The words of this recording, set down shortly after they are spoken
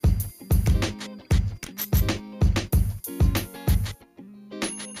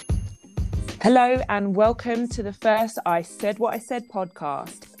Hello and welcome to the first I Said What I Said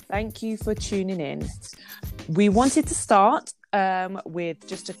podcast. Thank you for tuning in. We wanted to start with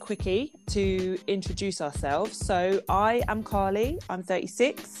just a quickie to introduce ourselves. So I am Carly, I'm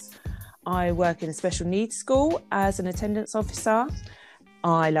 36. I work in a special needs school as an attendance officer.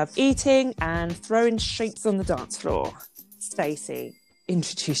 I love eating and throwing shapes on the dance floor. Stacey,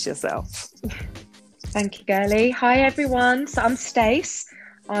 introduce yourself. Thank you, girlie. Hi, everyone. So I'm Stace.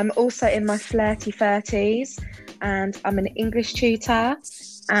 I'm also in my flirty 30s and I'm an English tutor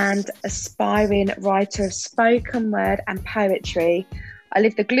and aspiring writer of spoken word and poetry. I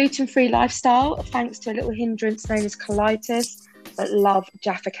live the gluten-free lifestyle thanks to a little hindrance known as colitis, but love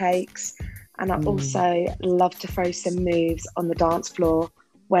Jaffa cakes. And I also love to throw some moves on the dance floor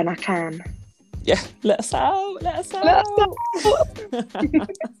when I can. Yeah, let us out.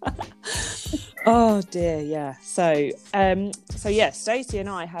 Oh dear, yeah. So Stacey and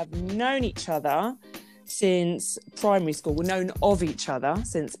I have known each other since primary school. We're known of each other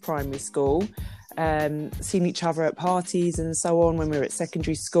since primary school. Seen each other at parties and so on when we were at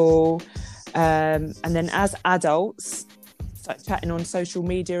secondary school. And then as adults, started chatting on social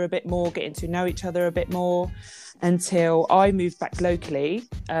media a bit more, getting to know each other a bit more, until I moved back locally,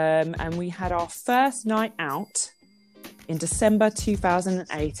 and we had our first night out in December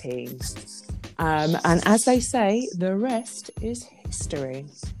 2018. And as they say, the rest is history.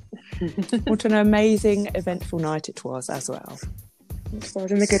 What an amazing, eventful night it was as well. It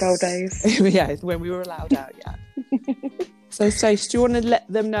was in the good old days. Yeah, when we were allowed out, yeah. So, Stacey, do you want to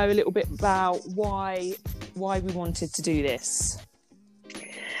let them know a little bit about why we wanted to do this?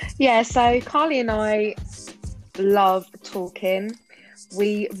 Yeah, so Carly and I love talking.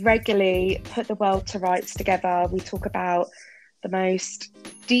 We regularly put the world to rights together. We talk about the most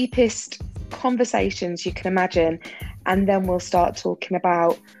deepest conversations you can imagine, and then we'll start talking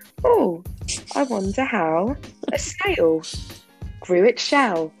about, I wonder how a snail grew its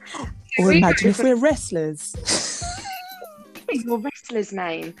shell. Or imagine if we're wrestlers. Your wrestler's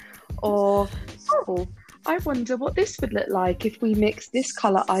name. Or, I wonder what this would look like if we mix this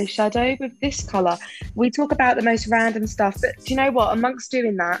colour eyeshadow with this colour. We talk about the most random stuff, but do you know what? Amongst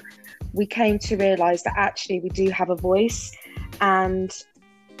doing that, we came to realise that actually we do have a voice, and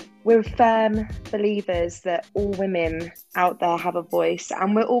we're firm believers that all women out there have a voice,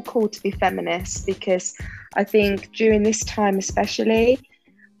 and we're all called to be feminists, because I think during this time especially,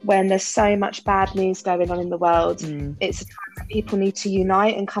 when there's so much bad news going on in the world, it's a time that people need to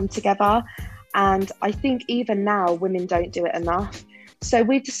unite and come together. And I think even now, women don't do it enough. So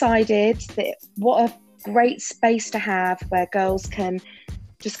we've decided that what a great space to have where girls can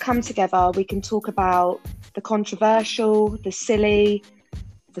just come together. We can talk about the controversial, the silly,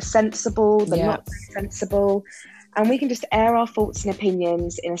 the sensible, the not sensible. And we can just air our thoughts and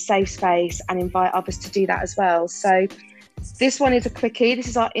opinions in a safe space and invite others to do that as well. So this one is a quickie. This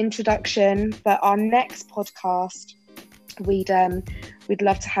is our introduction. But our next podcast, we'd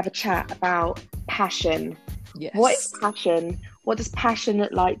love to have a chat about passion. Yes. What is passion? What does passion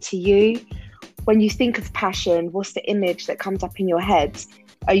look like to you? When you think of passion, what's the image that comes up in your head?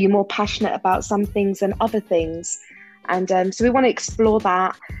 Are you more passionate about some things than other things? And so we want to explore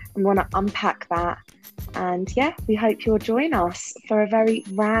that and want to unpack that. And yeah, we hope you'll join us for a very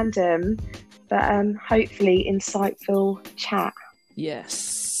random but hopefully insightful chat.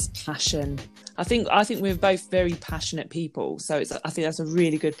 Yes, passion. I think we're both very passionate people, so I think that's a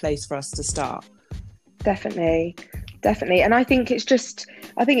really good place for us to start. Definitely. And I think it's just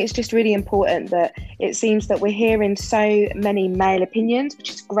really important that it seems that we're hearing so many male opinions,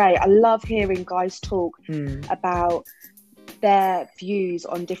 which is great. I love hearing guys talk about their views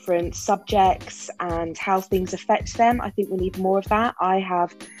on different subjects and how things affect them. I think we need more of that. I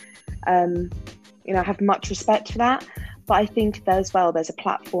have much respect for that. But I think as well, there's a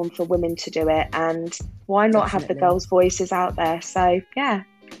platform for women to do it, and why not have the girls' voices out there? So yeah,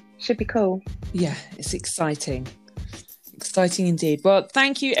 should be cool. Yeah, it's exciting indeed. Well,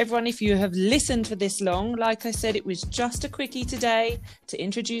 thank you everyone if you have listened for this long. Like I said, it was just a quickie today to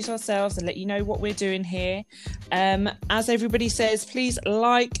introduce ourselves and let you know what we're doing here. As everybody says, please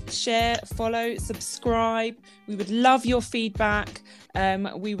like, share, follow, subscribe. We would love your feedback.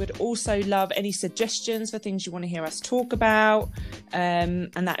 We would also love any suggestions for things you want to hear us talk about,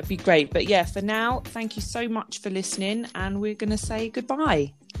 and that would be great. But yeah, for now, thank you so much for listening, and we're going to say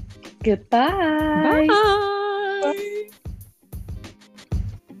goodbye. Goodbye. Bye.